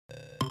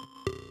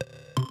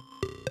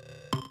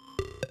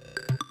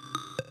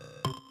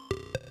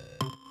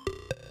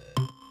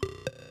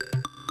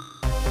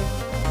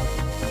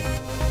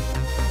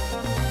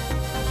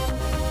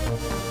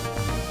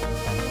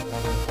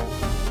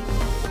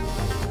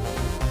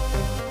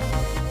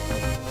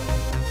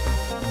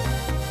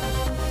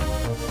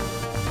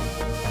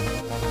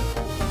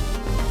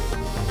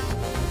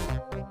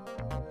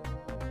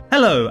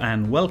Hello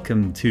and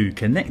welcome to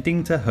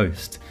Connecting to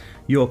Host,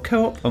 your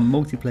co-op and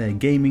multiplayer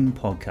gaming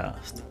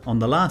podcast. On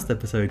the last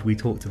episode we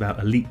talked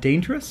about Elite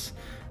Dangerous,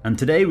 and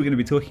today we're going to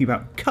be talking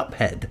about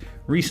Cuphead,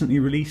 recently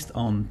released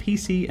on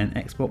PC and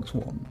Xbox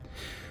One.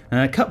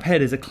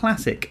 Cuphead is a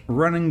classic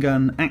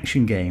run-and-gun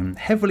action game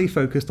heavily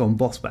focused on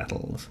boss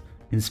battles.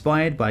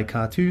 Inspired by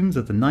cartoons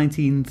of the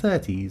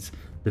 1930s,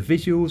 the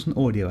visuals and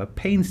audio are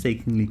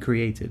painstakingly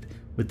created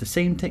with the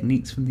same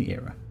techniques from the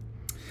era.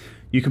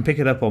 You can pick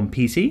it up on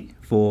PC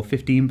for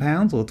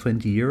 £15 or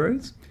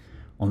 €20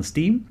 on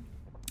Steam,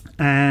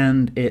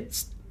 and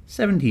it's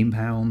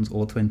 £17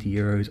 or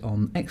 €20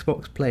 on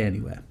Xbox Play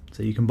Anywhere.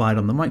 So you can buy it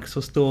on the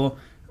Microsoft Store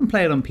and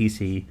play it on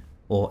PC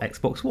or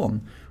Xbox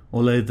One.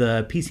 Although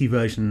the PC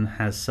version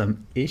has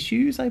some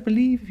issues, I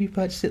believe, if you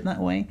purchase it that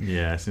way.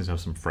 Yeah, it seems to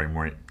have some frame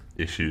rate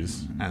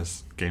issues,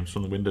 as games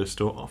from the Windows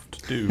Store often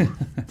do.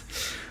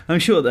 I'm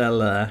sure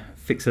they'll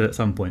fix it at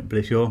some point, but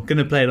if you're going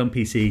to play it on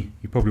PC,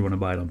 you probably want to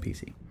buy it on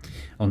PC.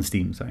 On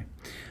Steam, sorry.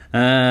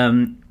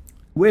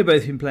 We've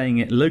both been playing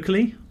it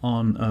locally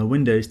on a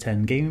Windows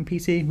 10 gaming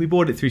PC. We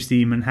bought it through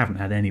Steam and haven't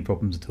had any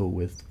problems at all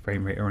with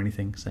frame rate or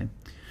anything. So,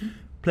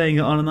 playing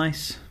it on a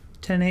nice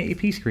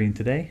 1080p screen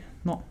today.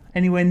 Not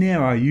anywhere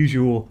near our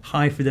usual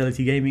high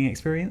fidelity gaming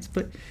experience,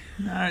 but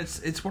no,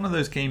 it's one of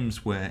those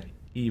games where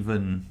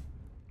even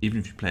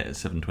if you play it at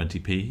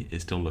 720p,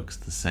 it still looks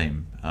the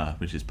same,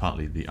 which is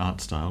partly the art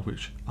style,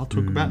 which I'll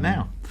talk about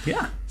now.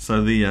 Yeah.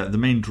 So the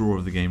main draw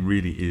of the game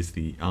really is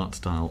the art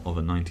style of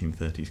a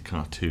 1930s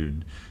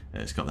cartoon.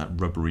 It's got that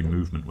rubbery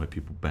movement where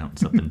people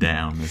bounce up and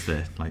down as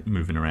they're like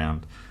moving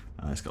around.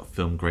 It's got a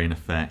film grain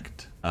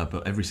effect,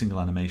 but every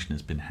single animation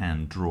has been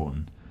hand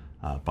drawn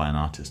by an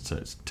artist, so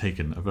it's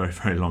taken a very,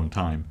 very long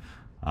time,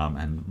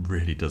 and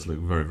really does look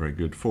very, very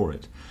good for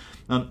it.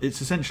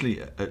 It's essentially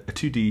a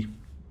 2D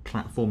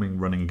platforming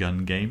run and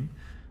gun game.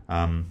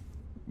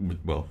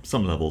 Well,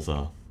 some levels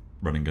are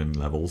run and gun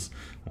levels,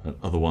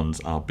 other ones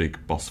are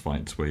big boss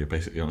fights where you're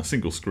basically on a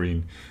single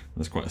screen.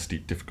 There's quite a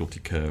steep difficulty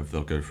curve.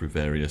 They'll go through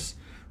various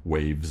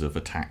waves of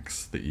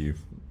attacks that you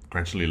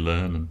gradually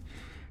learn and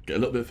get a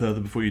little bit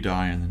further before you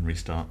die, and then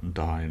restart and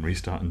die and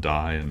restart and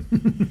die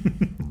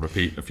and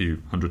repeat a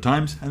few hundred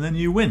times, and then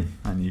you win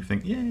and you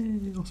think,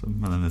 yay, awesome,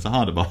 and then there's a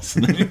harder boss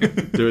and then you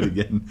do it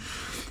again.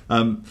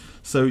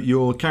 So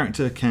your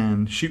character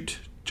can shoot,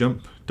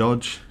 jump,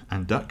 dodge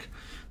and duck.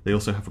 They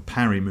also have a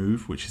parry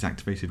move, which is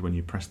activated when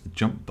you press the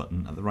jump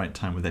button at the right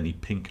time with any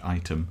pink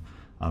item.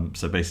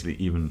 So basically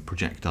even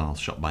projectiles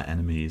shot by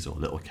enemies or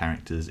little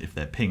characters, if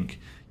they're pink,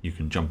 you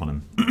can jump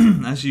on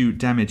them. As you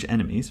damage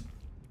enemies,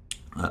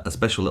 a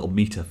special little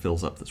meter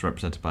fills up that's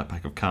represented by a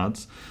pack of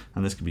cards,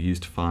 and this can be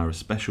used to fire a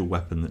special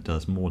weapon that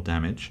does more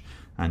damage.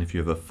 And if you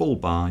have a full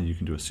bar, you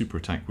can do a super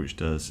attack which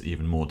does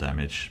even more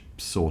damage.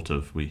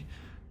 We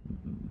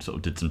sort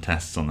of did some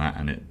tests on that,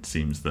 and it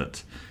seems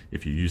that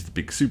if you use the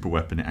big super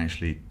weapon, it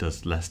actually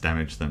does less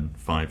damage than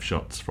 5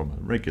 shots from a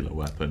regular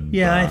weapon.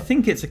 Yeah, I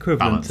think it's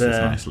equivalent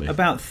to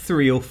about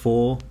 3 or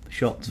 4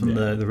 shots from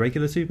the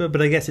regular super,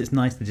 but I guess it's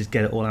nice to just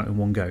get it all out in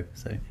one go.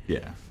 So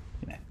yeah.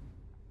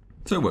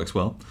 So it works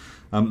well.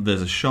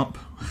 There's a shop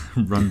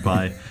run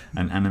by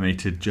an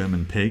animated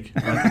German pig.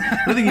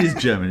 I don't think he is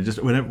German. It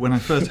just when I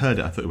first heard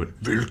it, I thought it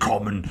went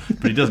 "Willkommen,"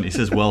 but he doesn't. He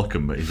says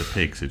 "welcome," but he's a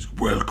pig, so it's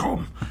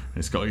 "welcome."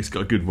 He's got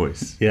a good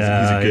voice.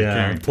 Yeah, he's a good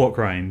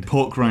character.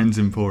 Pork Rinds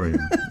Emporium.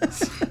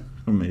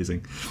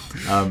 Amazing.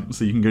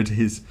 So you can go to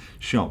his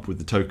shop with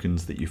the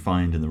tokens that you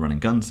find in the run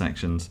and gun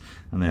sections,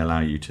 and they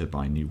allow you to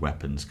buy new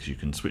weapons because you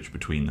can switch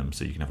between them.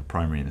 So you can have a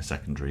primary and a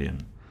secondary,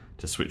 and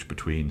to switch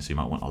between. So you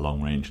might want a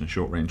long range and a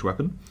short range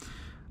weapon.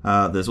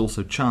 There's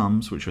also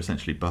charms, which are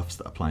essentially buffs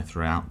that apply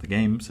throughout the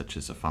game, such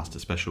as a faster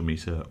special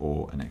meter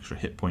or an extra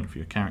hit point for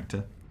your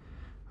character.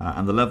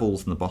 And the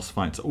levels and the boss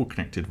fights are all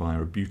connected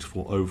via a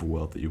beautiful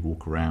overworld that you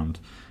walk around.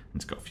 And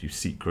it's got a few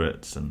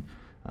secrets, and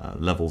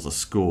levels are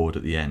scored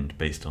at the end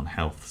based on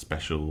health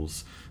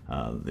specials,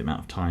 the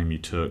amount of time you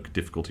took,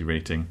 difficulty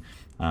rating,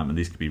 and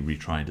these can be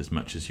retried as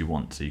much as you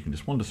want. So you can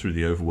just wander through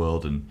the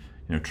overworld and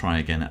try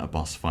again at a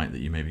boss fight that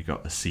you maybe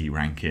got a C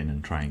rank in,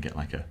 and try and get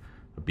like a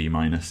B-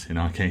 in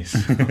our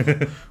case,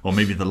 or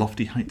maybe the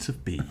lofty heights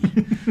of B.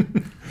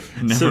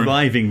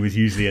 Surviving was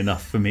usually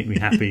enough for me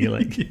happy.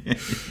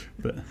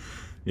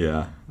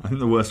 Yeah, I think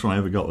the worst one I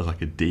ever got was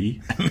like a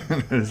D.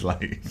 It was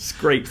like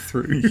scraped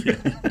through.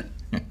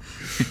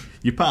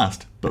 You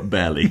passed, but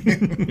barely.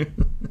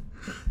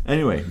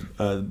 Anyway,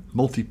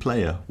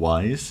 multiplayer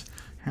wise,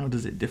 how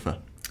does it differ?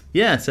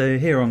 Yeah, so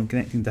here on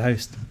Connecting to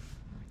Host,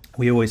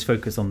 we always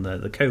focus on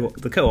the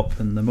co-op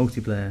and the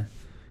multiplayer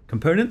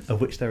component, of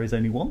which there is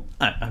only one.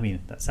 I mean,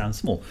 that sounds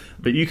small,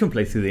 but you can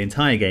play through the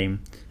entire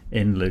game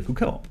in local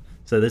co-op.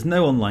 So there's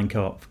no online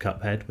co-op for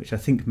Cuphead, which I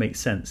think makes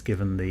sense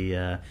given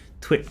the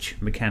Twitch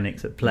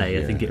mechanics at play.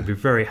 Yeah. I think it would be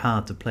very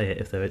hard to play it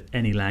if there was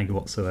any lag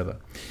whatsoever.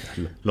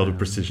 A lot of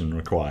precision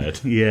required.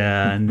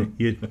 Yeah, and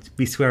you'd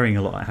be swearing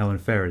a lot at how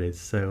unfair it is.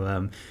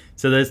 So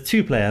there's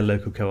 2-player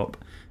local co-op,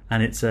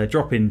 and it's a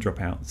drop in,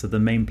 drop out. So the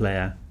main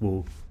player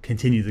will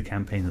continue the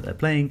campaign that they're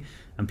playing,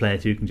 and player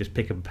 2 can just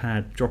pick up a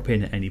pad, drop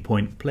in at any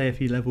point, play a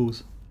few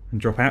levels, and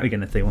drop out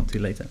again if they want to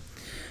later.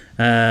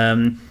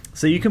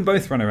 So you can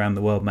both run around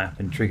the world map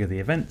and trigger the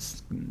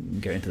events,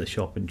 go into the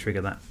shop and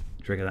trigger that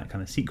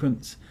kind of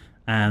sequence.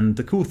 And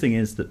the cool thing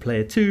is that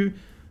player 2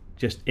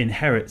 just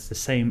inherits the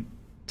same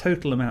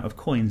total amount of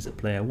coins that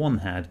player 1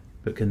 had,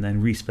 but can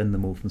then respend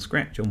them all from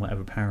scratch on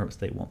whatever power-ups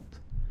they want.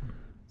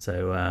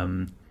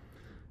 So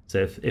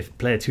if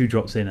player 2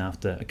 drops in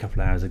after a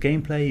couple of hours of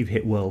gameplay, you've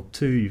hit world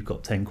 2, you've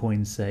got 10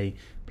 coins, say,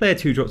 player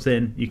 2 drops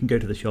in, you can go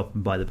to the shop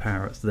and buy the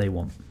power-ups that they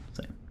want.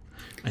 So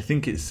I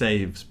think it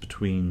saves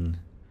between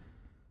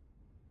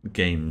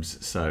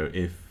games, so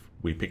if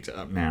we picked it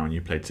up now and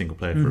you played single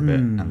player for a bit,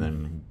 and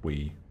then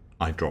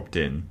I dropped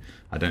in,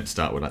 I don't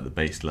start with like the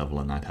base level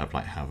and I'd have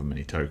like however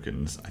many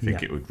tokens. I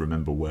think it would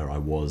remember where I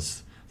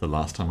was the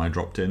last time I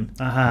dropped in.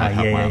 I'd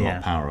have my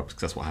unlocked power-ups,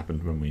 because that's what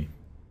happened when we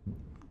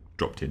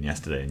dropped in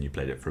yesterday and you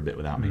played it for a bit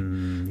without me,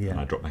 and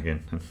I dropped back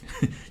in.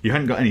 You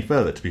hadn't got any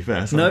further, to be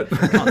fair, so nope.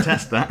 I can't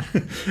test that.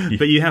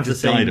 But you have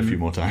just the same, died a few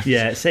more times.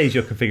 Yeah, it saves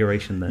your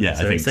configuration then. Yeah,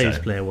 so I think it saves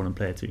so. player 1 and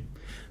player 2.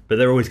 But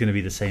they're always going to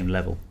be the same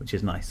level, which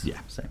is nice. Yeah.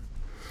 So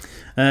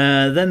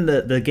then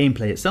the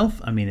gameplay itself,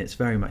 I mean, it's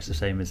very much the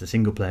same as a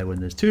single player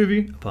when there's 2 of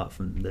you, apart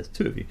from there's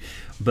 2 of you.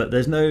 But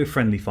there's no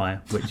friendly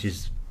fire, which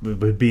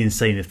would be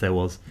insane if there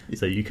was.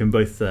 So you can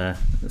both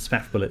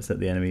spaff bullets at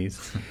the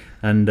enemies,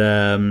 and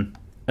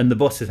the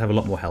bosses have a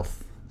lot more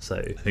health. So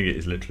I think it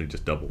is literally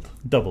just doubled.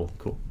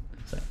 Cool.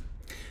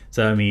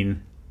 So I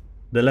mean,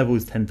 the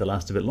levels tend to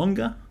last a bit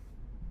longer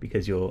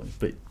because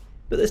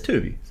but there's 2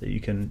 of you, so you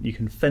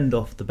can fend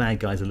off the bad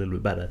guys a little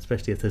bit better,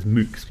 especially if there's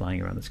mooks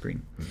flying around the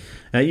screen.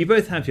 You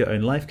both have your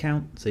own life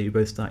count, so you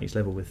both start each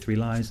level with 3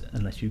 lives,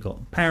 unless you've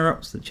got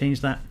power-ups that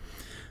change that,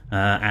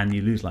 and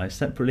you lose lives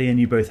separately, and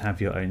you both have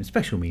your own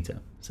special meter.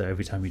 So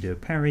every time you do a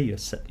parry,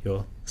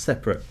 your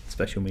separate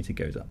special meter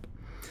goes up.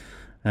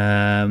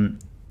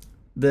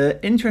 The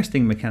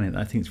interesting mechanic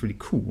that I think is really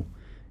cool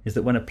is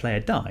that when a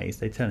player dies,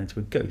 they turn into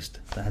a ghost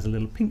that has a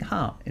little pink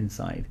heart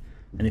inside.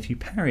 And if you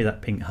parry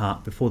that pink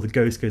heart before the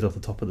ghost goes off the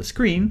top of the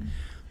screen,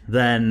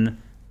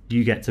 then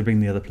you get to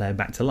bring the other player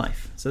back to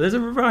life. So there's a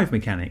revive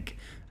mechanic,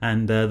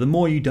 and the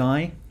more you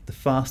die, the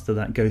faster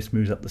that ghost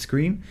moves up the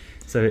screen.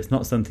 So it's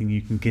not something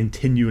you can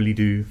continually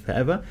do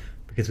forever,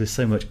 because there's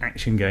so much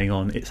action going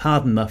on. It's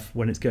hard enough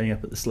when it's going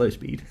up at the slow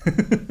speed.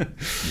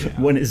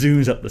 When it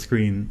zooms up the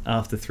screen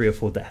after 3 or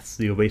 4 deaths,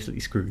 you're basically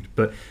screwed.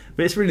 But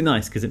it's really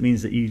nice, because it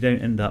means that you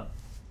don't end up,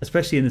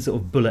 especially in a sort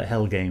of bullet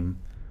hell game,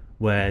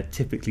 where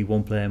typically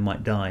one player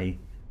might die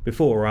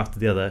before or after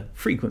the other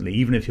frequently,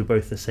 even if you're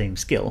both the same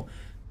skill,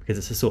 because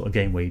it's a sort of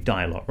game where you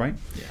die a lot, right?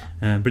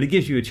 Yeah. But it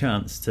gives you a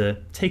chance to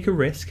take a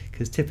risk,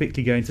 because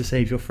typically going to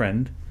save your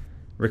friend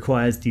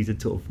requires you to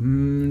sort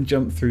of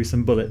jump through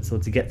some bullets or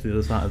to get to the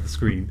other side of the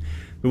screen.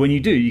 But when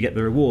you do, you get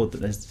the reward that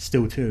there's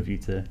still 2 of you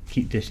to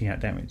keep dishing out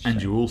damage. And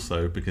you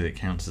also, because it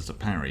counts as a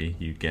parry,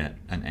 you get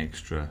an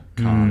extra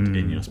card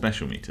in your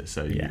special meter,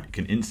 so you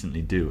can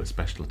instantly do a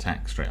special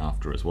attack straight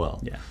after as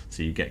well. Yeah.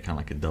 So you get kind of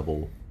like a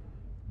double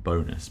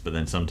bonus, but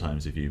then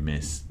sometimes if you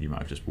miss, you might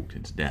have just walked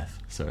into death.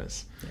 So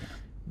it's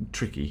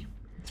tricky,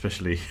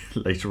 especially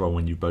later on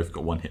when you've both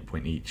got 1 hit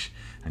point each,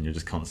 and you're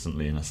just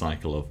constantly in a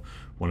cycle of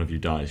one of you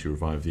dies, you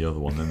revive the other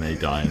one, then they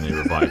die and they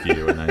revive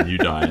you, and then you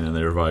die and then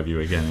they revive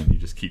you again, and you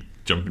just keep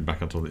jumping back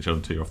on top of each other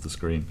until you're off the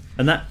screen.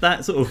 And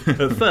that sort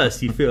of, at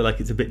first you feel like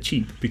it's a bit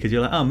cheap, because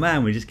you're like, oh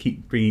man, we just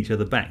keep bringing each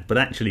other back, but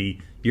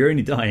actually you're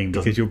only dying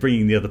because you're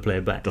bringing the other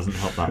player back. Doesn't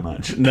help that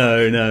much.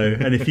 No,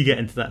 and if you get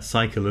into that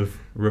cycle of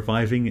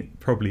reviving, it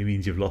probably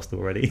means you've lost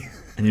already.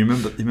 And you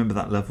remember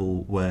that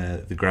level where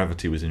the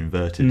gravity was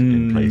inverted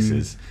in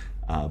places,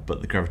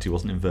 but the gravity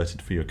wasn't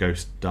inverted for your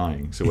ghost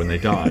dying, so when they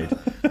died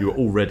you were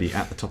already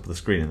at the top of the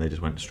screen and they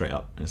just went straight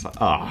up, and it's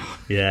like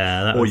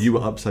or you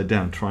were upside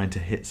down trying to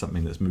hit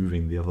something that's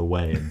moving the other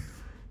way and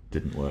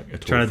didn't work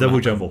at all. Trying to double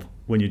jump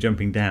when you're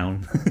jumping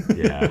down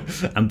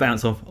and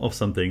bounce off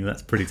something,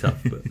 that's pretty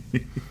tough.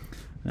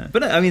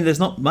 But I mean, there's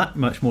not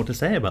much more to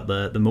say about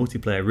the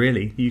multiplayer,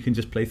 really. You can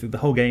just play through the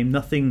whole game.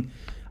 Nothing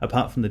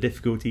apart from the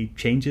difficulty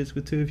changes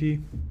with 2 of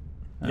you.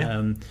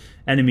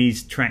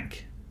 Enemies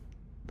track,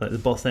 like the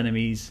boss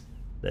enemies,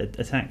 the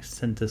attacks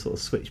tend to sort of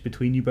switch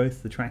between you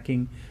both, the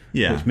tracking,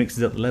 which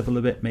mixes up the level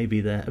a bit.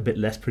 Maybe they're a bit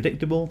less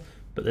predictable,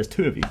 but there's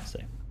 2 of you, so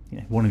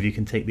one of you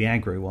can take the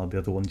aggro while the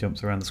other one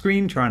jumps around the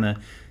screen trying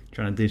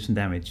to do some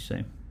damage.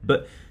 So,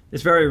 but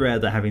it's very rare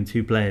that having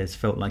 2 players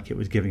felt like it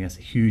was giving us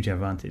a huge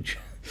advantage.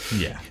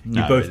 You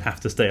both have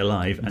to stay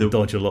alive and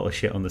dodge a lot of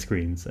shit on the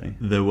screen. So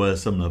there were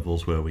some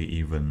levels where we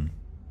even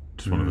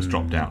just one of us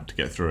dropped out to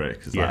get through it,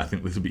 because I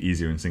think this would be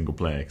easier in single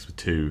player, because with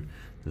 2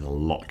 there's a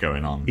lot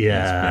going on. It's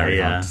very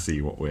hard to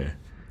see what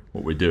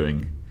we're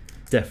doing.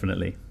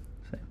 Definitely.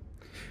 So,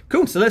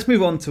 cool. So let's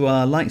move on to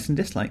our likes and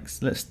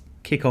dislikes. Let's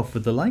kick off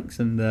with the likes,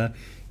 and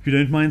if you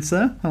don't mind,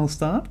 sir, I'll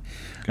start.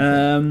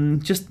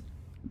 Just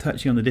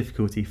touching on the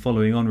difficulty,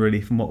 following on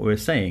really from what we were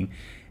saying.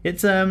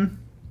 It's a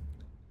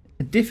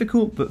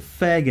difficult but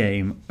fair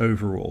game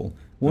overall,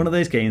 One of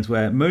those games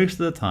where most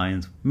of the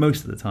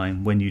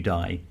time when you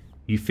die,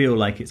 you feel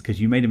like it's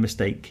because you made a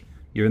mistake,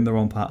 you're in the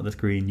wrong part of the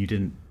screen, you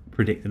didn't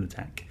predict an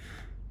attack.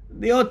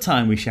 The odd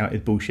time we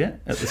shouted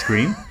bullshit at the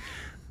screen.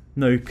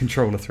 No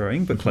controller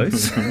throwing, but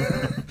close.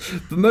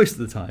 But most of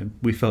the time,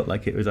 we felt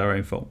like it was our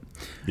own fault.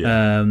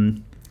 Yeah.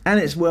 And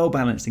it's well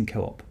balanced in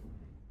co-op.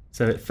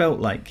 So it felt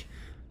like,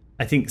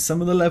 I think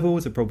some of the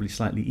levels are probably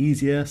slightly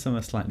easier, some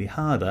are slightly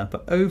harder,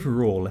 but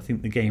overall, I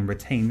think the game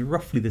retained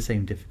roughly the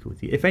same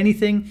difficulty. If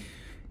anything,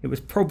 it was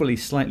probably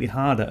slightly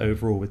harder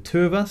overall with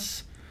two of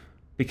us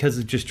because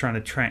of just trying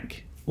to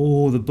track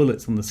all the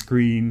bullets on the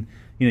screen.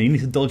 You know, you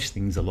need to dodge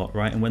things a lot,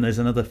 right? And when there's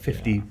another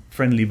 50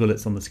 friendly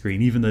bullets on the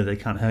screen, even though they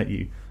can't hurt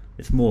you,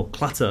 it's more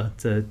clutter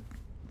to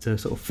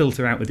sort of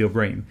filter out with your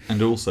brain.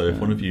 And also, if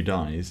one of you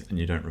dies and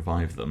you don't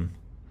revive them,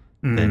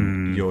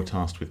 then you're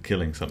tasked with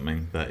killing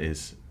something that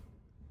is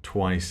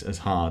twice as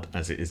hard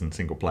as it is in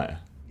single player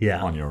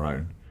on your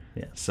own.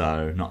 Yeah.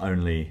 So not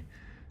only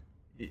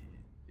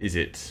is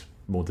it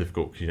more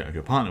difficult because you don't have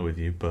your partner with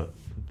you, but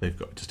they've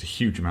got just a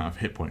huge amount of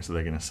hit points that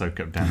they're going to soak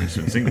up damage.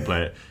 So in single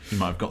player, you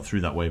might have got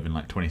through that wave in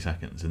like 20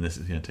 seconds, and this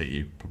is going to take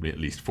you probably at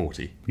least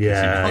 40.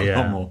 Yeah, you've got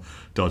a lot more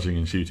dodging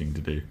and shooting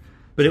to do.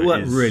 But it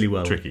worked really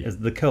well. Tricky.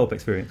 The co-op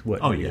experience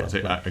worked really well. Oh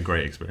yeah, it's a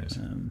great experience.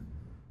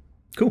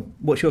 Cool.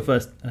 What's your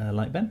first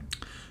like, Ben?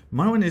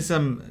 My one is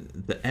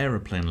the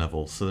aeroplane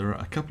level. So there are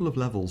a couple of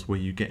levels where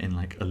you get in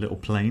like a little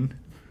plane,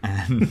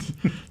 and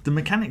the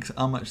mechanics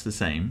are much the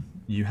same.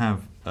 You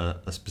have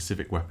a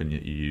specific weapon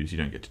that you use. You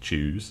don't get to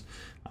choose,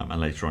 and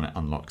later on it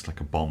unlocks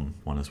like a bomb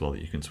one as well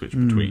that you can switch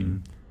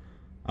between.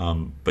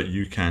 But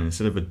you can,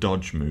 instead of a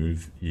dodge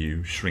move,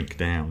 you shrink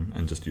down,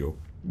 and just your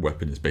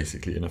weapon is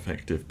basically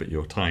ineffective, but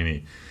you're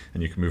tiny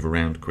and you can move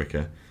around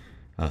quicker,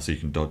 so you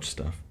can dodge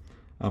stuff.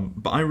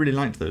 But I really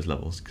liked those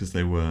levels because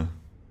they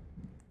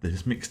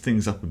just mixed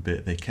things up a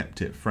bit. They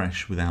kept it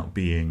fresh without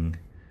being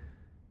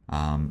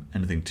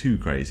anything too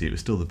crazy. It was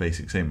still the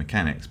basic same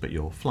mechanics, but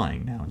you're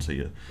flying now, and so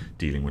you're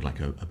dealing with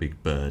like a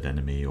big bird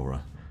enemy or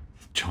a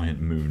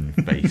giant moon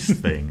base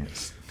thing.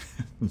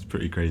 It's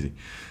pretty crazy.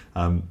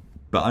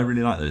 But I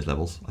really like those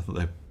levels. I thought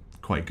they're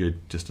quite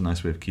good, just a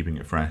nice way of keeping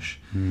it fresh.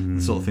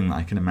 The sort of thing that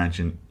I can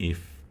imagine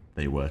if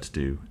they were to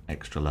do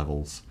extra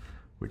levels,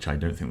 which I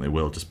don't think they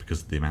will, just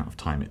because of the amount of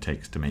time it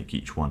takes to make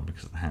each one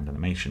because of the hand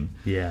animation.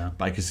 Yeah.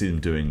 But I could see them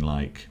doing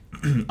like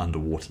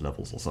underwater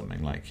levels or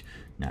something, like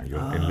now you're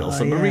in little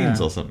submarines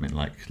or something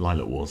like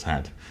Lilac Wars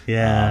had.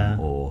 Yeah.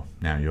 Or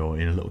now you're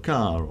in a little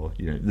car, or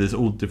there's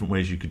all different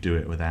ways you could do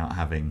it without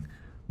having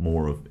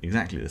more of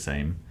exactly the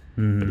same,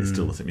 but it's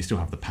still the same. You still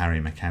have the parry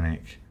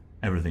mechanic.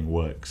 Everything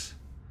works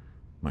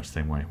much the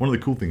same way. One of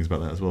the cool things about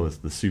that as well is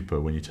the super,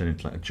 when you turn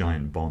into like a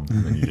giant bomb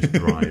and then you just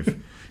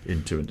drive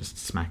into and just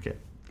smack it.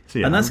 So,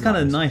 yeah, and that's kind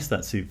of nice,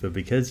 that super,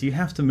 because you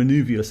have to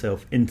maneuver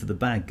yourself into the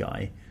bad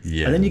guy,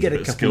 and then you get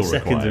a couple of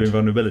seconds of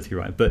invulnerability,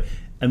 right?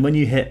 And when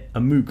you hit a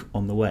mook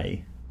on the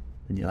way,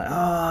 then you're like,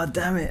 oh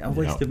damn it, I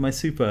wasted my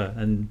super.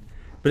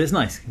 But it's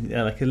nice,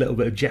 like a little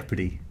bit of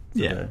jeopardy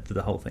to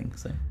the whole thing.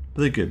 So,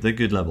 but they're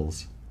good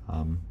levels.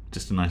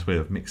 Just a nice way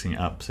of mixing it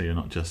up, so you're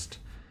not just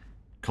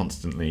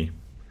constantly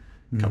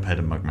Cuphead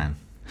and Mugman.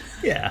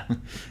 Yeah,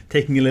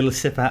 taking a little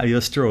sip out of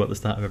your straw at the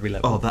start of every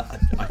level.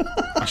 Oh,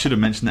 I should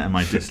have mentioned that in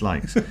my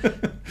dislikes.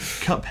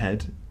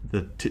 Cuphead,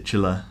 the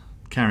titular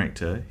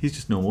character, he's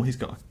just normal. He's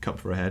got a cup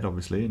for a head,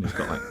 obviously, and he's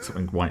got like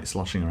something white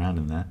sloshing around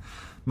in there.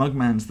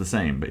 Mugman's the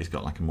same, but he's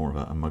got like more of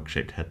a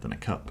mug-shaped head than a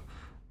cup.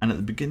 And at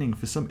the beginning,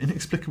 for some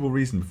inexplicable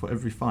reason, before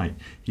every fight,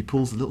 he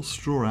pulls a little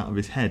straw out of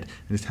his head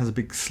and just has a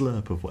big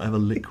slurp of whatever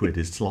liquid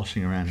is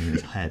sloshing around in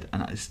his head.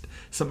 And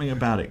something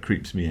about it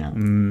creeps me out.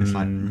 It's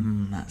like,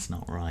 that's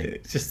not right.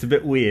 It's just a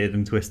bit weird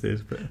and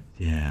twisted. But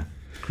yeah,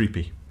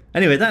 creepy.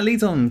 Anyway, that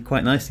leads on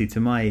quite nicely to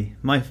my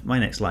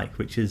next like,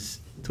 which is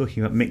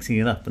talking about mixing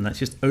it up, and that's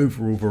just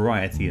overall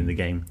variety in the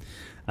game.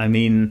 I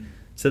mean,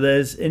 so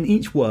there's, in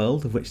each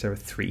world, of which there are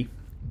 3,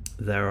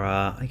 there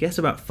are, I guess,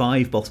 about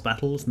 5 boss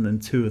battles and then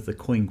 2 of the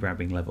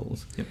coin-grabbing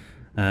levels. Yep.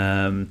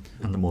 And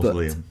the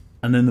mausoleum.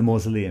 And then the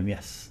mausoleum,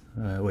 yes,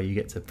 where you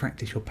get to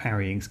practice your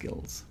parrying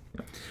skills.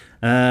 Yep.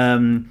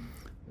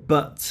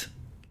 But,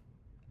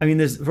 I mean,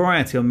 there's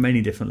variety on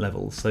many different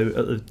levels. So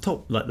at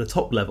the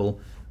top level,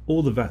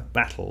 all the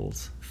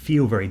battles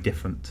feel very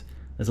different.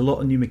 There's a lot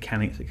of new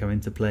mechanics that come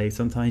into play.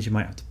 Sometimes you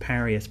might have to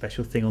parry a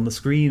special thing on the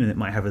screen and it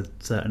might have a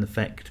certain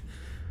effect.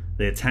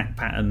 The attack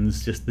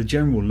patterns, just the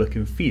general look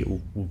and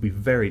feel, will be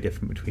very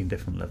different between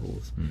different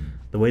levels.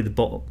 The way the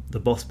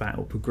boss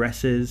battle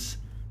progresses,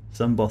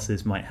 some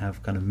bosses might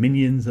have kind of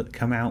minions that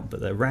come out, but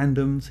they're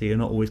random, so you're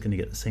not always going to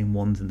get the same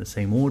ones in the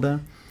same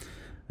order.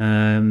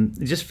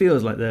 It just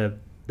feels like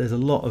there's a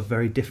lot of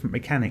very different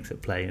mechanics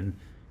at play, and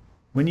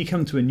when you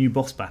come to a new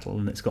boss battle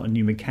and it's got a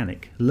new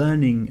mechanic,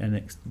 learning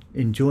and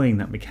enjoying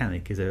that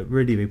mechanic is a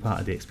really big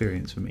part of the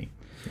experience for me.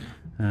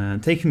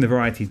 Taking the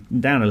variety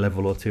down a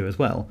level or 2 as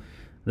well.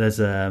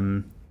 There's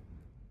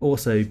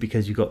also,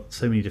 because you've got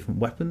so many different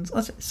weapons.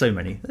 I say so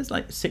many. There's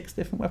like 6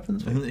 different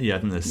weapons. I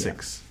think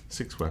there's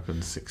 6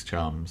 weapons, 6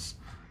 charms,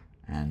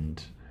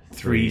 and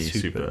 3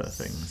 super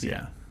things.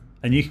 Yeah.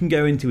 And you can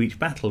go into each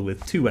battle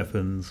with 2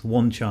 weapons,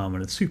 1 charm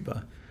and a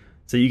super.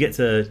 So you get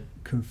to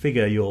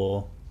configure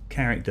your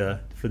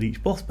character for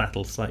each boss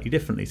battle slightly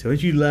differently. So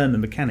as you learn the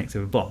mechanics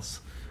of a boss,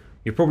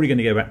 you're probably going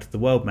to go back to the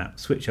world map,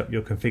 switch up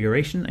your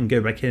configuration and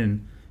go back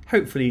in,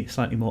 hopefully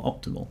slightly more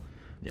optimal.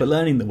 Yeah. But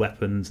learning the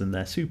weapons and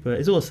their super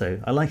is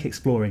also, I like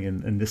exploring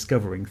and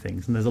discovering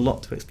things, and there's a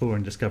lot to explore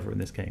and discover in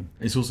this game.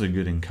 It's also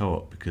good in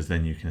co-op because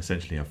then you can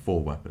essentially have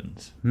 4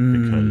 weapons,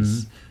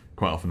 because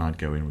quite often I'd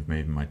go in with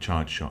maybe my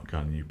charge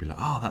shotgun and you'd be like,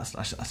 oh, that's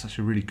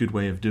actually a really good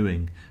way of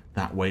doing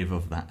that wave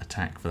of that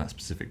attack for that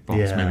specific boss.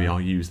 Yeah. Maybe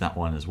I'll use that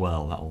one as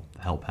well, that'll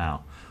help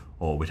out.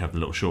 Or we'd have the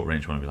little short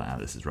range one and be like,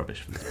 this is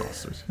rubbish for this boss,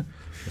 so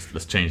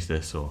let's change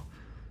this, or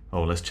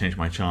let's change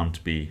my charm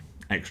to be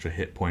extra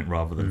hit point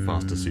rather than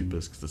faster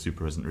supers, because the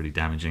super isn't really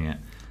damaging it.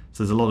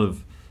 So there's a lot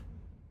of,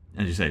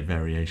 as you say,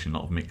 variation, a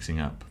lot of mixing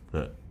up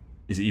that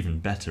is even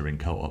better in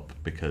co-op,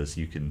 because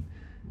you can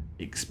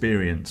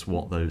experience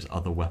what those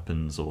other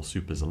weapons or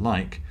supers are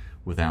like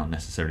without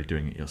necessarily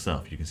doing it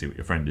yourself. You can see what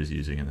your friend is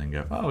using and then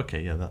go, oh,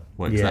 okay, yeah, that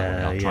works that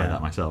way, I'll try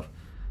that myself.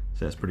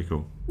 So that's pretty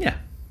cool. Yeah,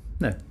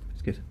 no,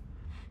 it's good.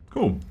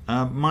 Cool.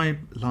 My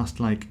last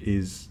like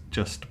is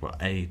just, well,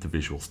 the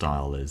visual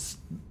style is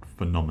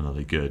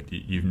phenomenally good.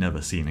 You've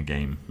never seen a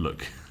game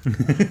look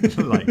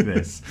like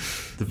this.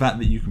 The fact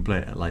that you can play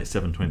it at like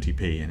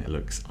 720p and it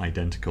looks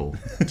identical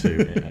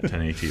to it at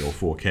 1080 or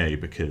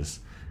 4K because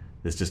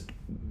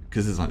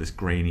there's like this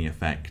grainy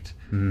effect.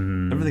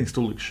 Everything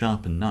still looks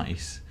sharp and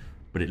nice,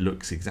 but it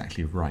looks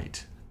exactly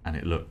right, and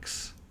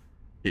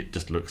it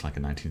just looks like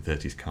a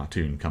 1930s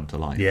cartoon come to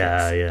life.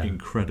 It's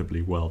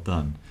incredibly well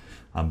done.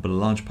 But a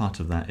large part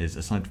of that is,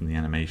 aside from the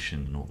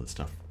animation and all that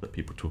stuff that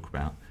people talk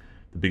about,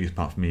 the biggest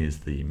part for me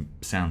is the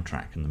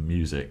soundtrack and the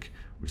music,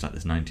 which is like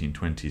this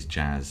 1920s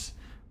jazz,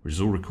 which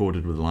is all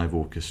recorded with a live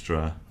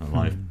orchestra, a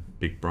live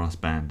big brass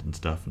band and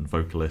stuff, and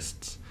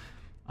vocalists.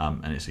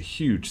 And it's a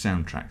huge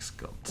soundtrack. It's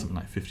got something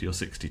like 50 or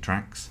 60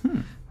 tracks.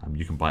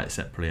 You can buy it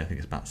separately. I think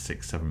it's about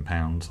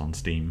 £6-7 on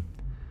Steam.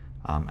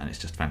 And it's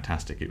just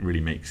fantastic. It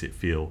really makes it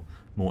feel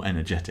more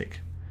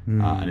energetic.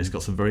 And it's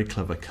got some very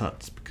clever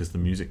cuts, because the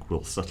music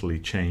will subtly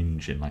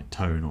change in like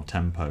tone or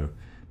tempo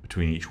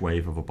between each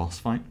wave of a boss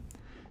fight.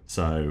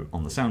 So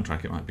on the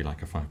soundtrack it might be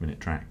like a 5-minute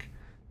track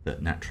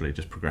that naturally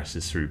just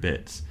progresses through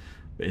bits,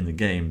 but in the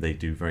game they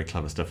do very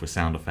clever stuff with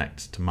sound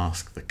effects to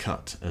mask the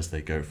cut as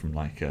they go from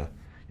like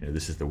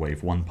this is the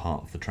wave 1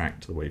 part of the track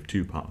to the wave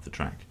 2 part of the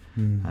track.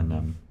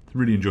 And it's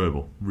really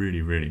enjoyable,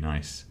 really, really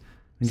nice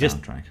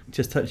soundtrack.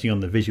 Just touching on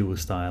the visual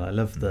style, I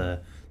love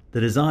the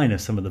design of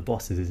some of the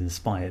bosses is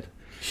inspired.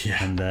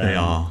 Yeah, and, they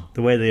are.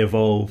 The way they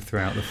evolve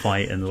throughout the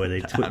fight and the way they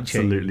twitch.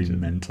 Absolutely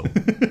mental.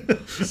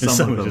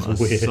 Some of them are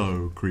weird.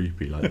 So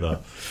creepy like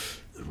that.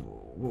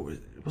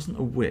 It wasn't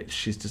a witch,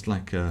 she's just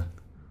like the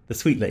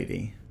sweet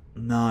lady.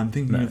 No, I'm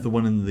thinking of the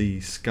one in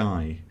the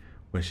sky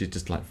where she's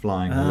just like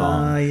flying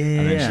along.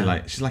 And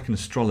then she's like an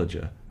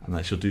astrologer, and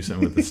like she'll do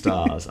something with the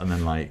stars, and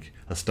then like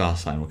a star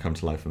sign will come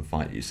to life and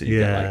fight you. So you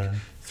get like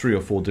 3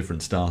 or 4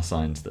 different star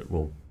signs that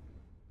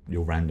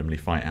you'll randomly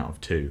fight out of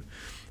 2.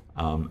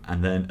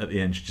 And then at the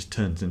end she just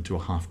turns into a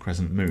half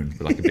crescent moon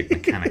with like a big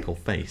mechanical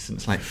face, and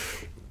it's like,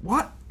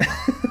 what?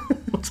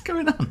 What's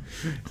going on?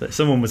 So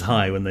someone was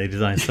high when they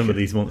designed some of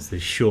these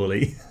monsters,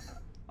 surely.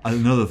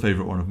 Another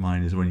favourite one of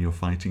mine is when you're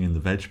fighting in the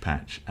veg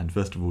patch, and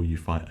first of all you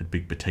fight a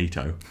big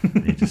potato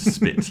and he just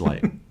spits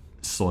like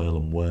soil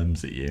and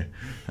worms at you,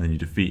 and then you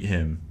defeat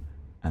him,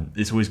 and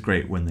it's always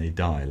great when they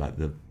die, like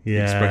the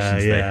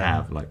expressions they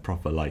have, like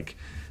proper like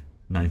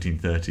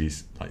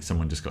 1930s, like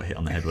someone just got hit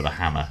on the head with a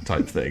hammer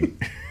type thing.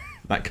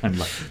 That kind of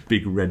like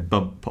big red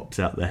bump pops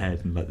out their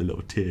head and like the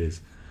little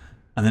tears.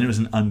 And then it was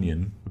an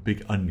onion, a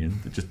big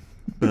onion that just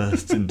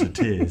bursts into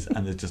tears,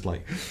 and there's just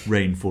like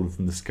rain falling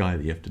from the sky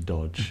that you have to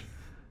dodge.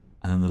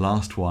 And then the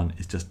last one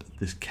is just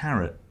this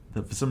carrot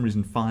that for some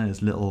reason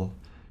fires little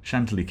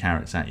chantilly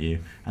carrots at you,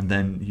 and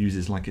then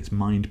uses like its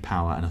mind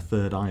power, and a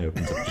third eye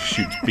opens up and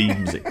shoots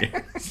beams at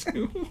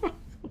you.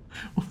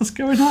 What's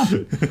going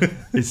on?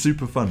 It's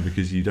super fun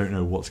because you don't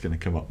know what's going to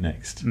come up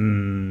next.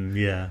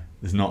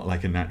 There's not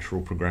like a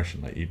natural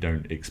progression. Like you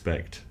don't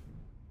expect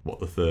what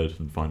the third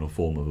and final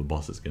form of a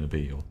boss is going to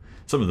be. Or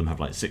some of them have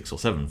like 6 or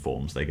 7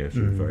 forms. They go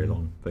through very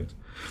long things.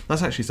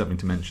 That's actually something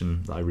to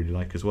mention that I really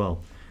like as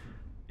well.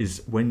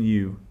 Is when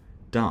you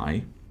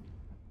die,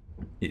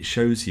 it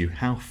shows you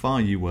how far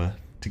you were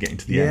to get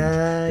into the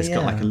end. It's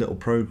got like a little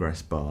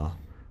progress bar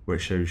where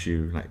it shows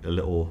you like a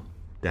little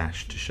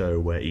dash to show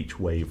where each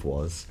wave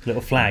was.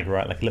 Little flag,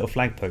 right? Like a little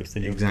flag post,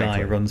 and your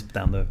guy runs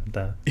down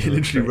the It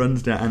literally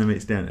runs down,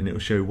 animates down, and it will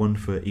show one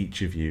for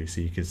each of you,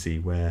 so you can see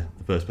where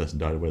the first person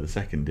died and where the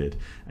second did,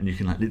 and you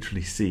can like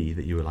literally see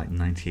that you were like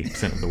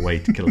 98% of the way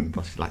to killing the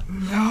boss. You're like,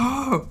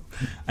 no!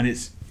 And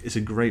it's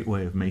a great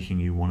way of making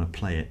you want to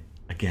play it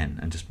again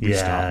and just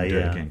restart and do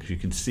it again, because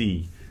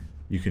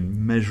you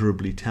can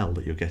measurably tell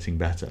that you're getting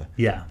better.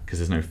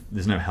 Because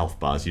there's no health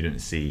bars, you don't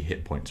see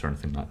hit points or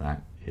anything like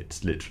that.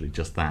 It's literally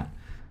just that.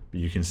 but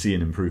you can see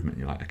an improvement.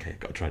 You're like, okay,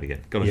 got to try it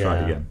again. Try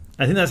it again.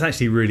 I think that's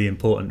actually really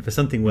important for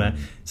something where...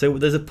 So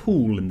there's a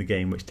pool in the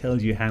game which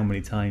tells you how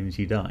many times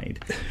you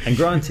died. And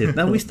granted,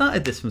 now we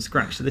started this from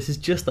scratch, so this is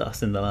just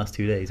us in the last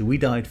 2 days. We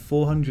died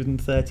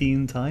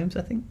 413 times,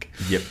 I think.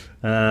 Yep.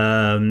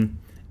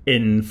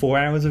 In 4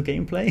 hours of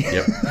gameplay.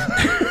 Yep.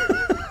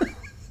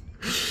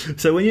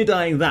 So when you're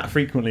dying that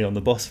frequently on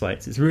the boss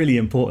fights, it's really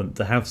important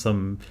to have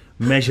some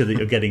measure that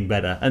you're getting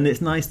better. And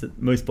it's nice that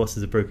most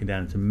bosses are broken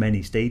down into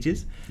many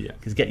stages,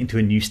 because getting to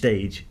a new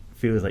stage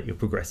feels like you're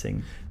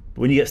progressing.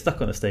 But when you get stuck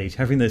on a stage,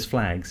 having those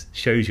flags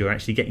shows you're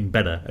actually getting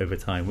better over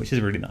time, which is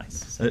really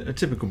nice. So, a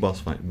typical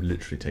boss fight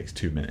literally takes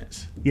 2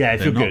 minutes. Yeah, if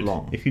They're you're not good.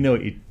 long. If you know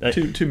what you...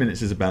 2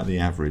 minutes is about the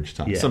average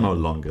time. Yeah. Some are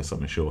longer,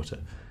 some are shorter,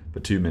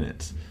 but 2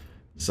 minutes.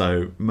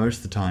 So most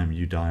of the time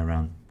you die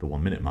around the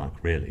 1 minute mark,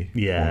 really.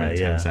 Yeah, 1 minute,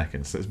 yeah. 10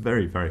 seconds. So it's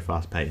very, very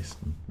fast paced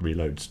and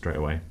reload straight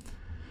away.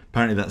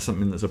 Apparently that's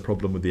something that's a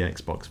problem with the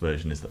Xbox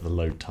version, is that the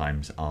load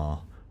times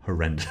are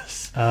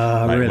horrendous.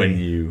 Really? When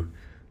you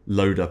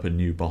load up a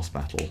new boss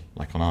battle,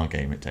 like on our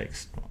game it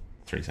takes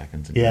 3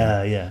 seconds.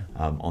 Yeah.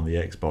 On the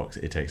Xbox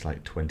it takes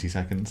like 20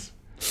 seconds.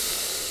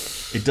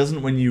 It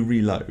doesn't when you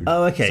reload.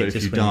 Oh, okay. So if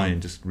just you when die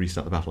and just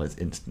restart the battle, it's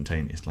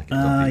instantaneous, like it's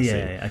on PC.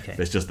 yeah, okay.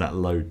 But it's just that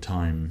load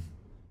time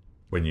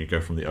when you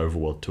go from the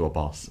overworld to a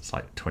boss. It's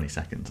like 20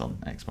 seconds on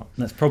Xbox.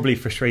 That's probably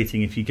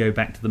frustrating if you go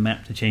back to the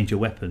map to change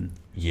your weapon.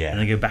 Yeah. And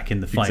then go back in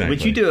the fight, Exactly.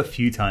 which you do a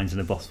few times in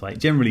a boss fight.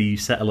 Generally, you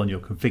settle on your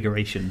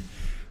configuration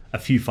a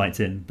few fights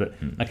in, but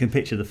I can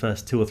picture the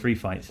first 2 or 3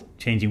 fights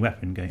changing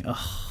weapon, going,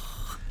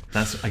 oh.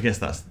 That's because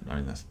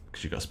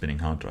you've got a spinning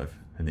hard drive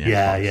in the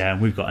Xbox. Yeah,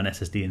 and we've got an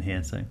SSD in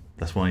here, so...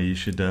 That's why you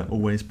should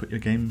always put your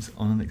games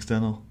on an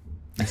external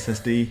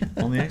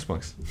SSD on the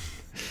Xbox.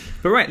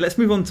 But right, let's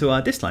move on to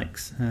our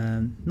dislikes.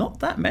 Not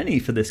that many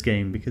for this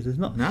game, because there's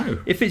not... No.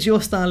 If it's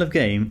your style of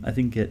game, I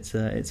think it's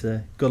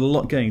got a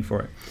lot going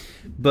for it.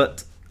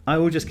 But I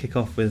will just kick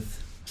off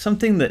with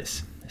something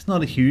that's... It's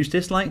not a huge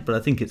dislike, but I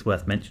think it's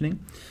worth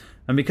mentioning.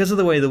 And because of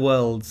the way the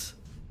worlds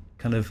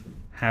kind of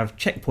have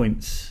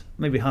checkpoints,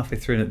 maybe halfway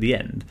through and at the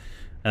end,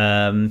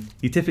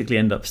 you typically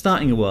end up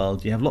starting a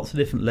world. You have lots of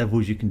different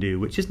levels you can do,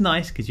 which is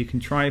nice because you can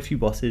try a few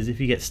bosses. If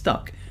you get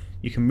stuck,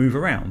 you can move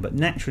around. But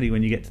naturally,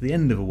 when you get to the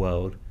end of a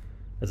world,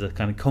 as a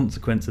kind of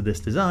consequence of this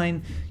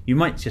design, you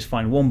might just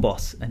find one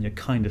boss and you're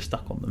kind of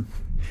stuck on them.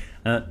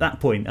 And at that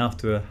point,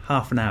 after a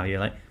half an hour, you're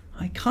like,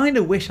 I kind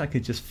of wish I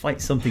could just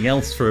fight something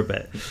else for a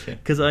bit,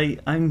 because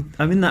I'm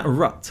in that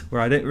rut where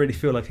I don't really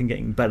feel like I'm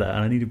getting better,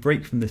 and I need a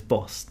break from this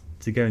boss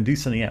to go and do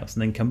something else,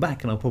 and then come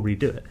back and I'll probably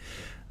do it.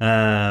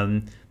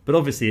 But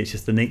obviously it's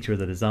just the nature of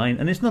the design,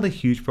 and it's not a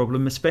huge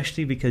problem,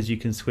 especially because you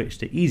can switch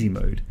to easy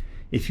mode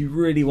if you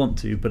really want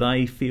to, but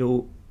I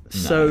feel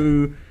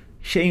so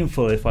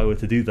shameful if I were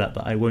to do that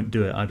I won't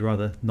do it. I'd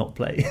rather not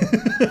play.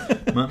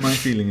 my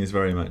feeling is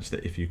very much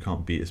that if you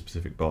can't beat a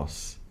specific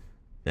boss,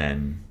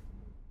 then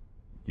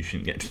you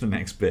shouldn't get to the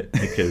next bit,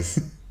 because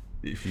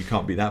if you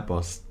can't beat that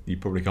boss, you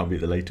probably can't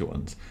beat the later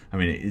ones. I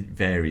mean, it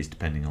varies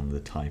depending on the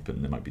type,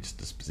 and there might be just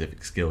a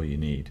specific skill you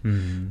need.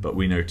 But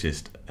we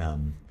noticed,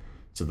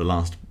 so the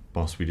last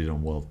boss we did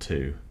on World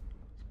 2,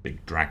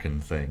 big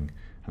dragon thing,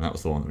 and that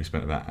was the one that we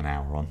spent about an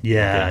hour on.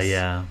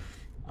 Yeah.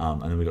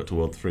 And then we got to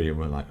World 3 and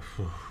we're like,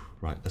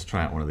 right, let's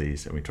try out one of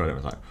these. And we tried it and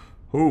it was like,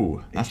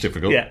 ooh, that's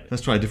difficult. Yeah.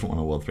 Let's try a different one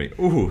on World 3.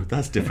 Ooh,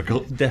 that's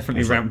difficult.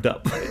 Definitely ramped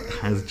up. It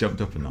has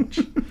jumped up a notch.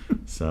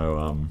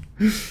 So,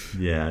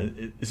 yeah,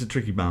 it's a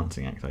tricky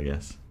balancing act, I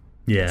guess.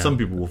 Yeah. Some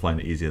people will find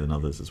it easier than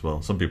others as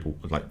well. Some people,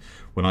 like,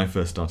 when I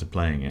first started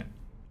playing it,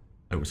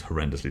 it was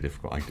horrendously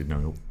difficult. I did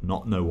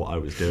not know what I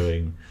was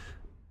doing.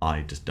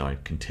 I just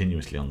died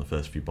continuously on the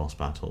first few boss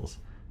battles.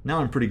 Now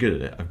I'm pretty good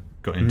at it. I've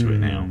got into it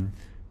now.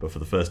 But for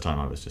the first time,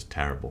 I was just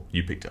terrible.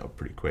 You picked it up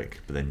pretty quick,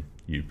 but then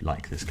you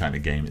like this kind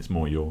of game. It's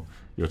more your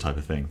type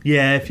of thing.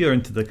 Yeah, if you're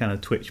into the kind of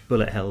Twitch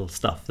bullet hell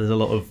stuff, there's a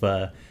lot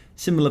of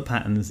similar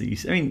patterns that you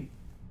see. I mean,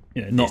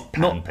 It's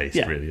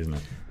pattern-based, really, isn't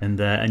it?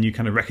 And you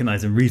kind of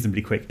recognise them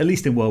reasonably quick, at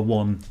least in World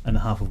 1 and a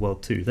half of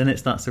World 2. Then it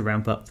starts to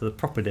ramp up to the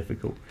proper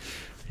difficult.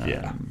 But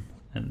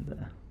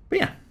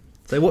yeah.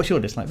 So what's your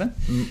dislike then?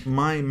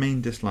 My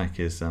main dislike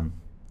is,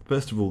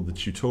 first of all, the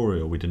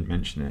tutorial. We didn't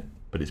mention it,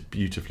 but it's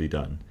beautifully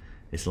done.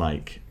 It's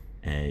like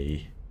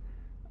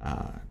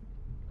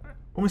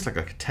almost like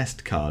a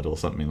test card or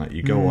something. Like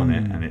you go on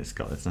it and it's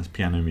got this nice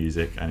piano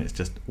music and it's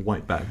just a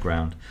white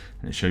background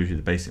and it shows you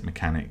the basic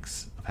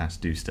mechanics of how to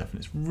do stuff, and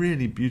it's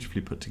really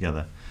beautifully put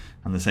together.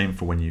 And the same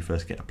for when you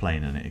first get a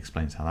plane, and it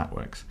explains how that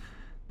works.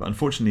 But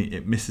unfortunately,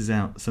 it misses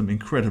out some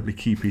incredibly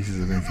key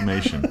pieces of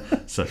information,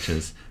 such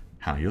as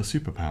how your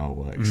superpower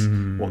works,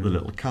 what the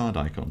little card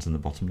icons in the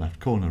bottom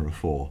left corner are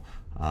for.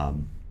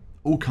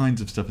 All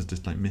kinds of stuff is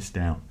just like missed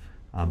out.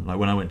 Like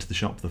when I went to the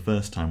shop the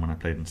first time when I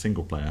played in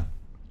single player,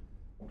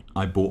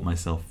 I bought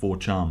myself 4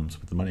 charms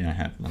with the money I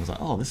had, and I was like,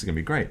 oh, this is going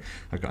to be great.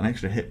 I've got an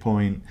extra hit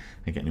point,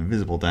 I get an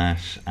invisible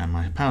dash, and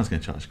my power's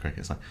going to charge quick.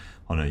 It's like,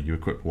 oh no, you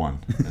equip 1.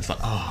 It's like,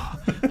 oh,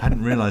 I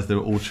hadn't realised they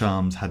were all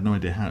charms, had no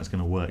idea how it's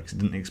going to work, 'cause it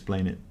didn't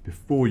explain it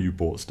before you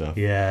bought stuff.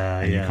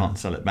 And you can't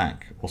sell it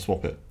back or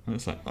swap it. And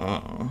it's like,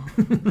 oh.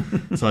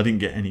 So I didn't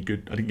get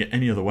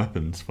any other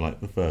weapons for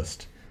like the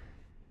first,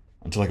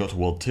 until I got to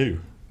World 2.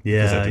 You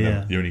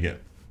only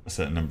get a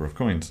certain number of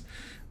coins.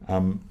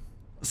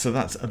 So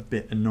that's a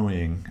bit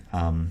annoying.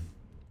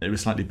 It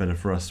was slightly better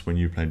for us when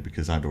you played,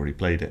 because I'd already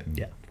played it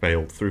and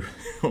failed through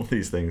all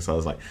these things. So I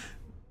was like,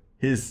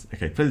 play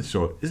the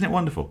tutorial. Isn't it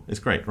wonderful? It's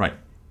great. Right.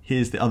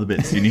 Here's the other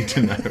bits you need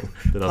to know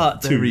that are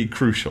very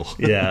crucial.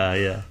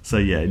 So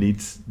it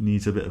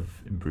needs a bit of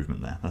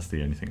improvement there. That's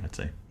the only thing I'd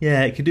say.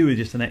 Yeah, it could do with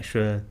just an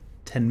extra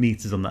 10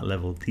 meters on that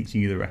level, teaching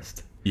you the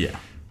rest. Yeah,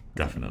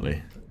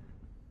 definitely.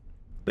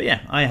 But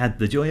yeah, I had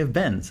the joy of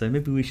Ben, so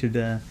maybe we should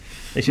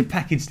they should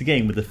package the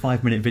game with a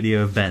 5-minute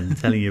video of Ben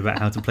telling you about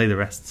how to play the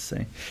rest,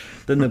 so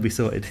then they'll be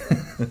sorted.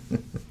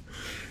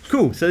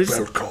 Cool, so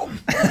welcome.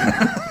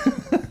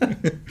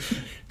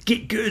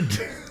 Get good.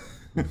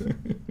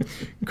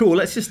 Cool,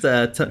 let's just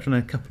touch on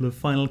a couple of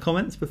final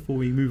comments before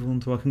we move on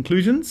to our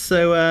conclusions.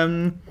 So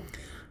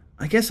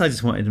I guess I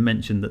just wanted to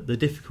mention that the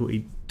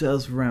difficulty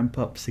does ramp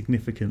up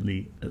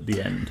significantly at the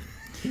end.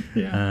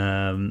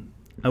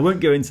 I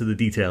won't go into the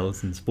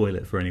details and spoil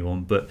it for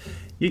anyone, but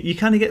you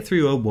kind of get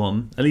through World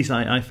 1. At least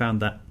I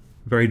found that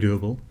very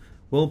doable.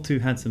 World 2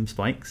 had some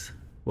spikes.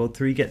 World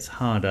 3 gets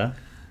harder,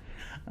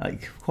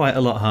 like quite a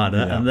lot harder,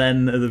 and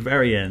then at the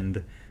very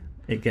end,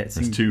 it gets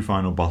There's 2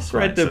 final boss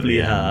fights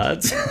incredibly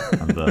hard.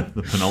 And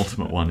the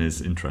penultimate one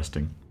is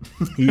interesting.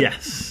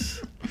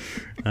 Yes.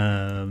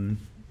 I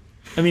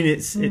mean,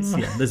 it's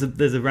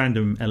there's a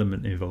random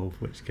element involved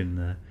which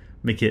can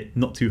make it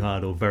not too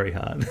hard or very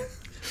hard.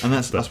 And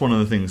that's one of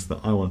the things that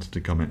I wanted to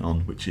comment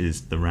on, which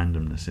is the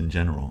randomness in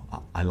general.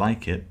 I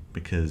like it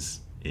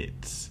because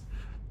it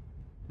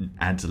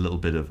adds a little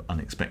bit of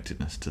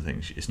unexpectedness to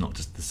things. It's not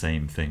just the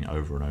same thing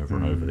over and over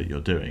and over that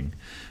you're doing.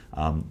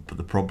 But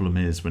the problem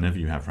is, whenever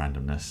you have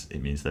randomness,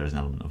 it means there is an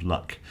element of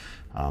luck.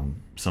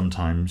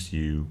 Sometimes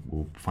you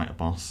will fight a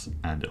boss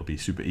and it'll be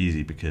super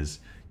easy because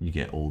you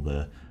get all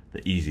the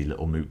easy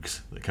little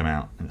mooks that come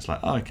out, and it's like,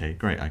 oh, okay,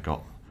 great, I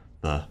got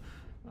the...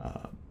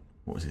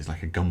 what was it? It's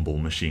like a gumball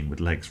machine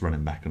with legs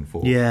running back and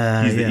forth. He's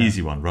the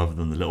easy one, rather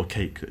than the little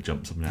cake that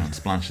jumps up and down and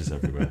splashes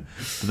everywhere.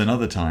 But then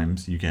other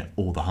times you get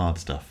all the hard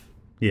stuff.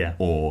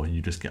 Or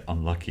you just get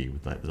unlucky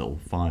with like the little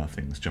fire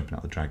things jumping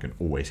out the dragon,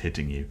 always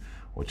hitting you,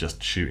 or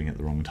just shooting at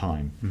the wrong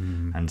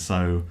time. And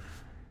so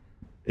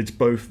it's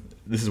both.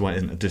 This is why it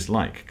isn't a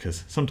dislike,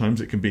 because sometimes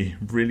it can be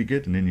really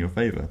good and in your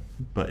favour,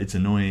 but it's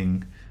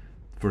annoying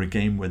for a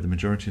game where the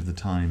majority of the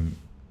time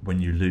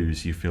when you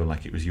lose, you feel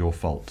like it was your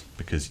fault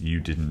because you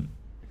didn't.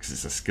 Because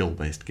it's a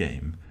skill-based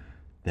game,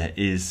 there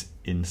is,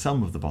 in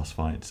some of the boss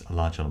fights, a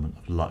large element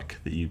of luck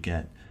that you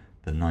get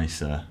the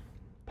nicer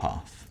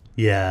path.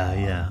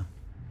 I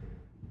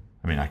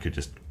mean, I could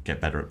just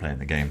get better at playing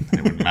the game.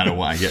 It wouldn't matter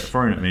what I get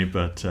thrown at me,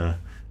 but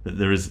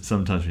there is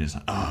sometimes when you're just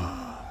like,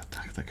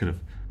 that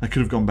could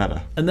have gone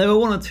better. And there were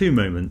 1 or 2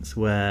 moments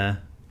where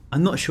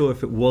I'm not sure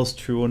if it was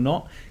true or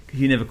not,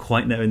 because you never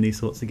quite know in these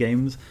sorts of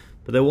games,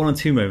 but there were 1 or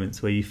 2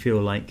 moments where you feel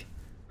like,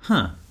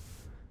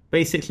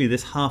 basically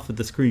this half of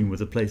the screen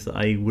was a place that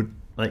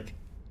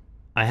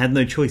I had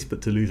no choice but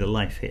to lose a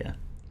life here.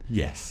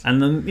 Yes. And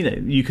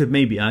then, you could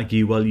maybe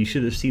argue, well, you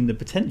should have seen the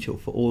potential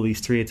for all these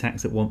 3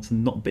 attacks at once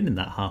and not been in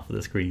that half of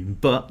the screen.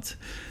 But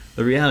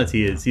the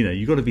reality is,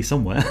 you've got to be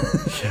somewhere.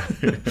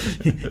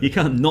 You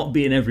can't not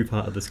be in every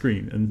part of the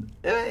screen. And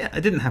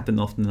it didn't happen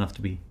often enough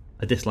to be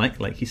a dislike,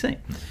 like you say.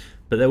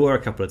 But there were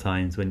a couple of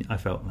times when I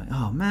felt like,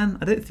 oh man,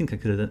 I don't think I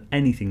could have done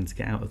anything to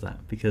get out of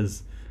that,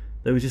 because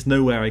there was just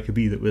nowhere I could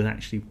be that was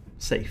actually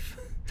safe.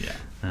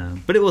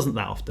 But it wasn't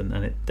that often,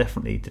 and it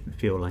definitely didn't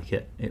feel like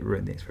it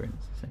ruined the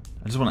experience. So.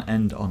 I just want to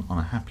end on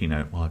a happy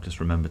note. While I've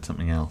just remembered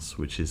something else,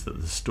 which is that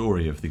the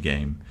story of the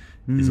game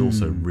is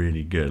also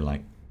really good.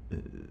 Like,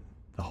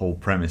 the whole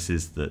premise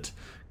is that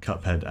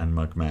Cuphead and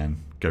Mugman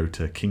go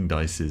to King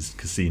Dice's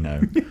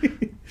casino.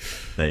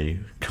 They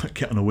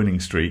get on a winning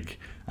streak,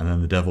 and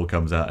then the devil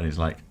comes out and he's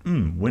like,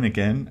 win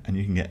again, and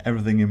you can get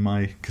everything in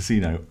my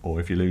casino, or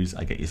if you lose,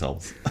 I get your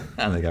souls.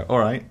 And they go, all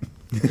right.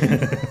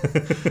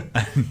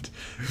 And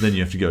then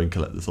you have to go and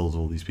collect the souls of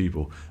all these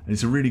people, and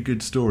it's a really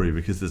good story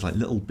because there's like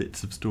little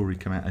bits of story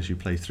come out as you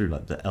play through.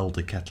 Like the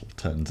Elder Kettle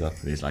turns up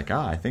and he's like,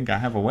 I think I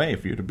have a way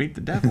for you to beat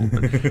the devil,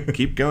 but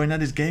keep going at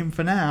his game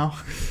for now.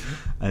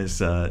 And it's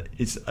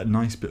a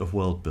nice bit of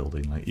world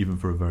building. Like, even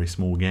for a very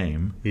small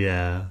game,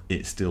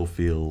 it still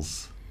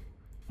feels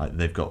like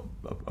they've got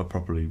a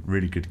properly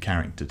really good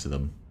character to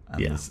them,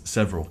 and there's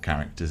several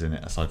characters in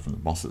it aside from the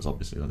bosses,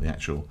 obviously, or the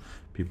actual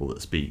people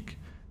that speak,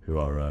 who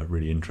are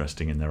really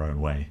interesting in their own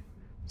way.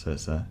 So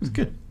it's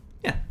good.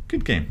 Yeah,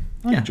 good game.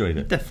 I enjoyed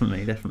it.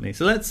 Definitely.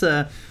 So let's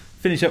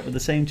finish up with the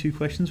same 2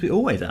 questions we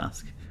always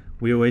ask,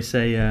 we always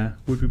say,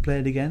 would we play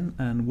it again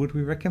and would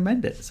we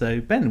recommend it?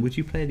 So, Ben, would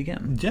you play it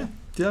again? Yeah,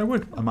 I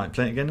would. I might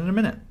play it again in a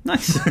minute.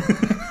 Nice.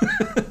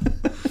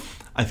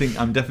 I think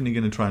I'm definitely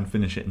going to try and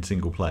finish it in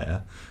single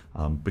player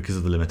because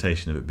of the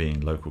limitation of it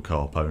being local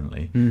co-op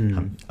only.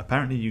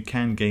 Apparently you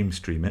can game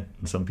stream it,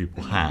 and some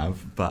people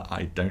have, but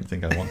I don't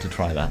think I want to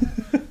try that.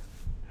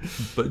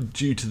 But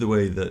due to the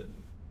way that...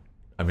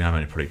 I'm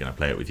only probably going to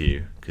play it with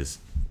you, because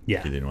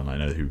you're the only one I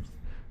know who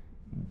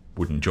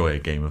would enjoy a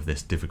game of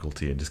this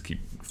difficulty and just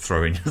keep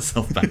throwing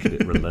yourself back at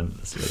it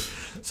relentlessly.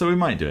 So we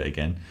might do it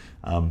again,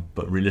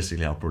 but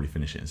realistically I'll probably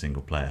finish it in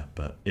single player.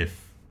 But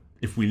if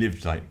we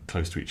lived like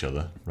close to each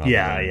other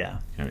rather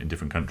than in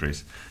different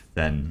countries,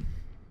 then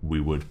we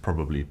would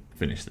probably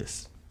finish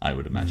this. I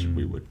would imagine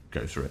we would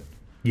go through it.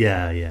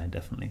 Yeah,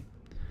 definitely.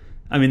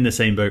 I'm in the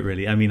same boat,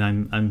 really.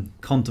 I'm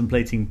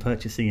contemplating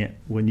purchasing it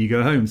when you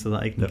go home so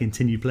that I can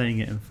continue playing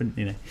it and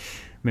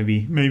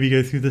maybe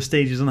go through the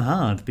stages on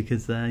hard,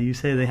 because you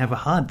say they have a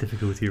hard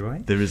difficulty,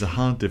 right? There is a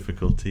hard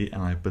difficulty,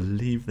 and I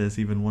believe there's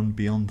even one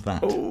beyond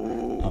that,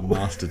 a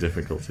master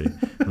difficulty.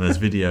 And there's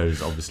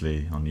videos,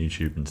 obviously, on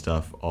YouTube and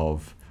stuff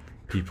of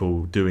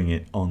people doing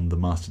it on the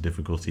master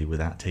difficulty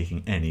without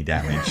taking any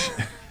damage.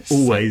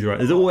 Always, right?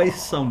 There's always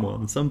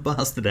some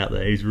bastard out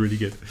there who's really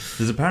good.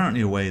 There's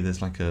apparently a way,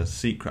 there's like a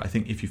secret. I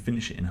think if you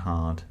finish it in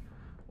hard,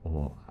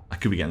 or I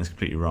could be getting this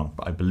completely wrong,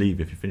 but I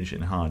believe if you finish it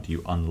in hard,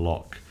 you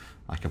unlock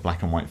like a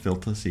black and white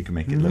filter, so you can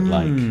make it look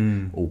like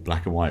all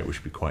black and white, which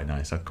would be quite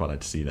nice. I'd quite like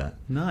to see that.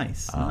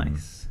 Nice.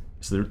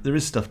 So there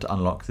is stuff to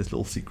unlock. There's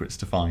little secrets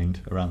to find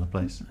around the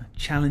place.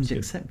 Challenge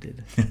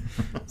accepted.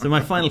 So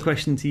my final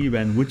question to you,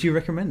 Ben, would you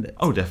recommend it?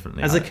 Oh,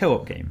 definitely. As a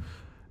co-op game?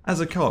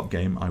 As a co-op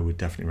game, I would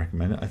definitely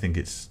recommend it. I think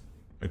it's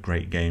a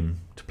great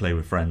game to play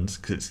with friends,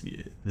 because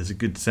there's a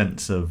good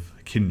sense of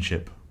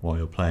kinship while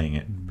you're playing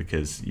it,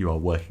 because you are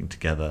working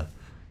together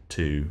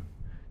to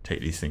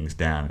take these things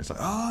down. It's like,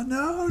 oh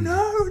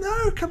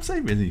no, come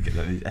save me, and then you get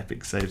like these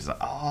epic saves. It's like,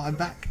 oh, I'm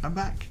back,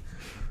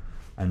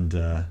 and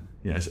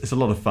it's a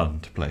lot of fun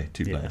to play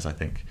two players. I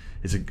think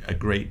it's a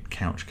great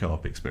couch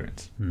co-op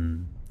experience.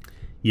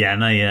 Yeah,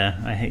 and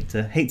I hate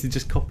to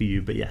just copy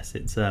you, but yes,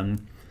 it's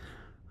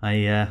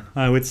I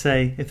would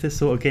say if this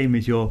sort of game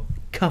is your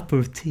cup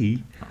of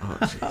tea,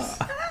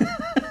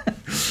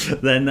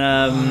 then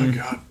oh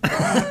god,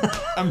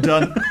 I'm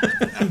done.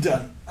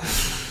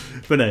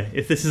 But no,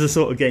 if this is the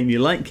sort of game you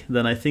like,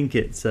 then I think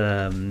it's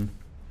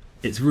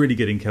really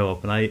good in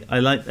co-op, and I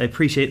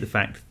appreciate the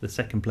fact the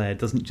second player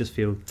doesn't just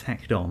feel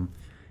tacked on.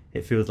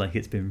 It feels like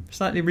it's been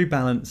slightly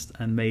rebalanced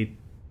and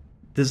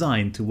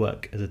designed to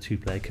work as a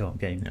two-player co-op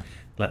game. Yeah.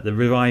 Like the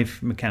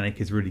revive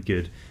mechanic is really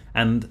good,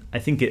 and I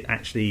think it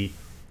actually,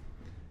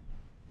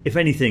 if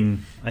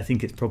anything, I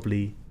think it's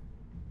probably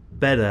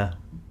better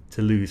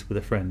to lose with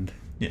a friend.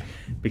 Yeah,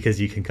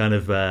 because you can kind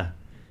of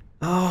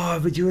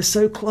but you were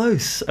so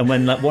close, and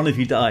when like one of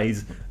you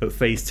dies at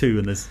phase 2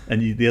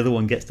 and the other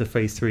one gets to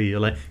phase 3, you're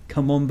like,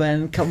 come on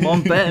Ben, kill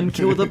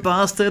the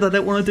bastard, I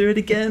don't want to do it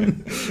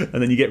again.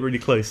 And then you get really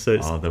close, so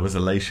it's, there was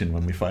elation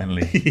when we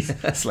finally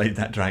slayed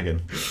that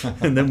dragon.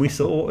 And then we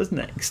saw what was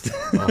next.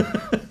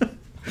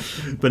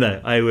 But no,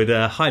 I would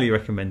highly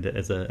recommend it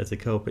as a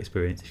co-op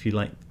experience if you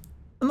like.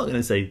 I'm not going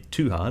to say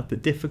too hard,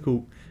 but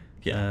difficult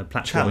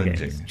platform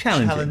games.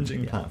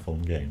 Challenging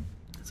platform game.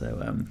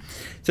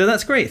 So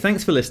that's great.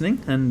 Thanks for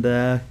listening, and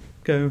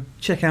go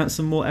check out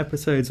some more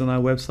episodes on our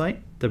website,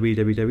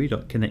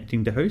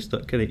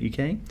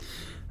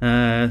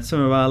 www.connectingtohost.co.uk. Some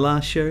of our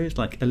last shows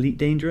like Elite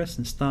Dangerous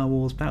and Star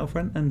Wars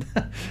Battlefront, and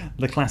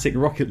the classic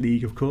Rocket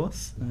League, of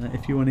course,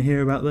 if you want to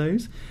hear about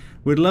those.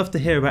 We'd love to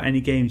hear about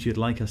any games you'd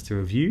like us to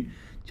review.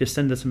 Just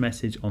send us a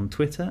message on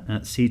Twitter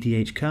at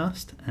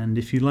CTHcast, and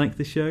if you like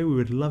the show, we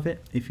would love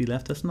it if you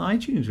left us an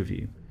iTunes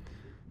review.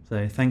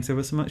 So thanks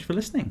ever so much for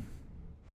listening.